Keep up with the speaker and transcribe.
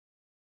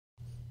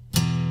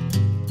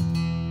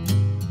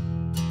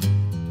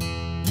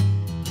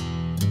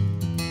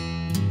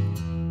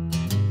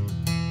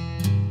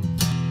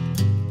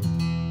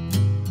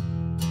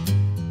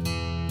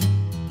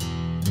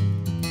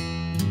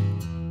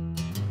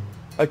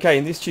Okay,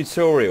 in this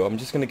tutorial I'm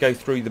just going to go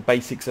through the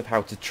basics of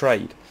how to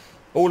trade.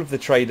 All of the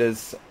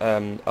traders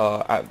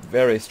are at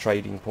various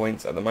trading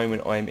points. At the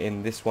moment I'm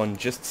in this one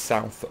just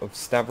south of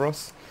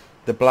Stavros.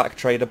 The black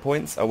trader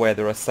points are where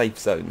there are safe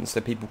zones, so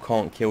people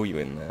can't kill you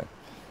in there.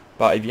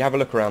 But if you have a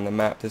look around the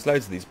map, there's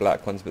loads of these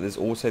black ones, but there's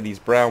also these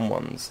brown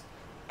ones.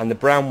 And the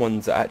brown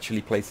ones are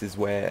actually places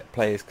where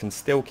players can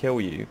still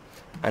kill you,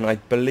 and I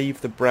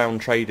believe the brown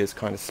traders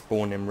kind of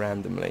spawn in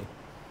randomly.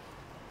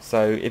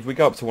 So if we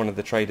go up to one of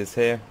the traders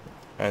here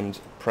and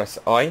press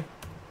I,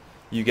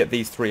 you get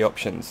these three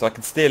options. So I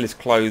could steal his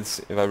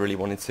clothes if I really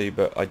wanted to,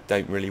 but I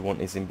don't really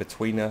want his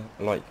in-betweener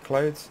like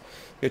clothes.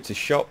 Go to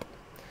shop,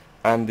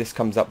 and this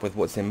comes up with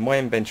what's in my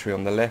inventory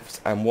on the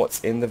left and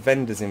what's in the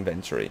vendor's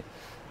inventory.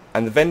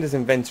 And the vendor's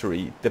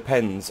inventory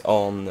depends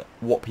on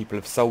what people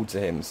have sold to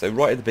him. So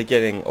right at the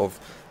beginning of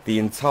the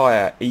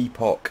entire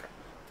Epoch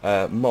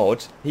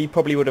mod, he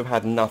probably would have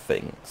had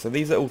nothing. So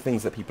these are all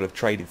things that people have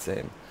traded to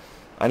him.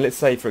 And let's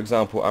say, for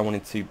example, I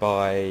wanted to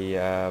buy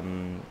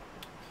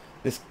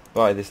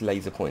this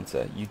laser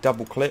pointer. You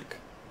double click,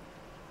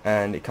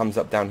 and it comes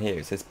up down here.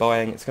 It says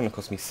buying. It's going to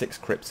cost me 6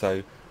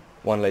 crypto,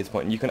 1 laser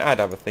pointer. And you can add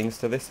other things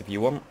to this if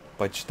you want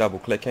by just double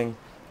clicking.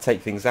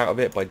 Take things out of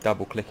it by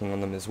double clicking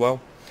on them as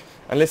well.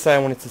 And let's say I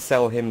wanted to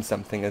sell him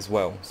something as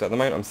well. So at the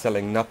moment I'm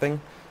selling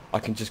nothing. I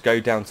can just go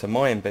down to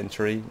my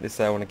inventory. Let's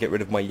say I want to get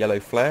rid of my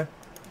yellow flare.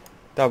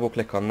 Double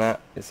click on that.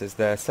 It says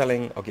there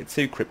selling. I'll get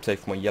 2 crypto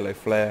for my yellow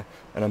flare,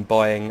 and I'm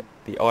buying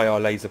the IR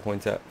laser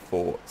pointer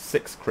for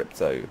 6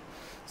 crypto.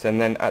 So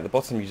and then at the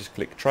bottom you just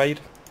click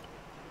trade,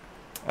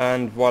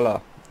 and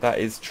voila, that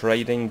is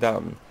trading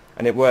done.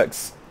 And it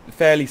works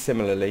fairly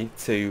similarly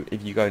to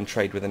if you go and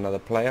trade with another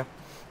player.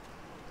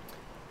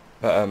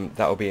 But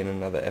that'll be in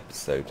another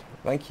episode.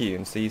 Thank you,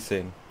 and see you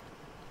soon.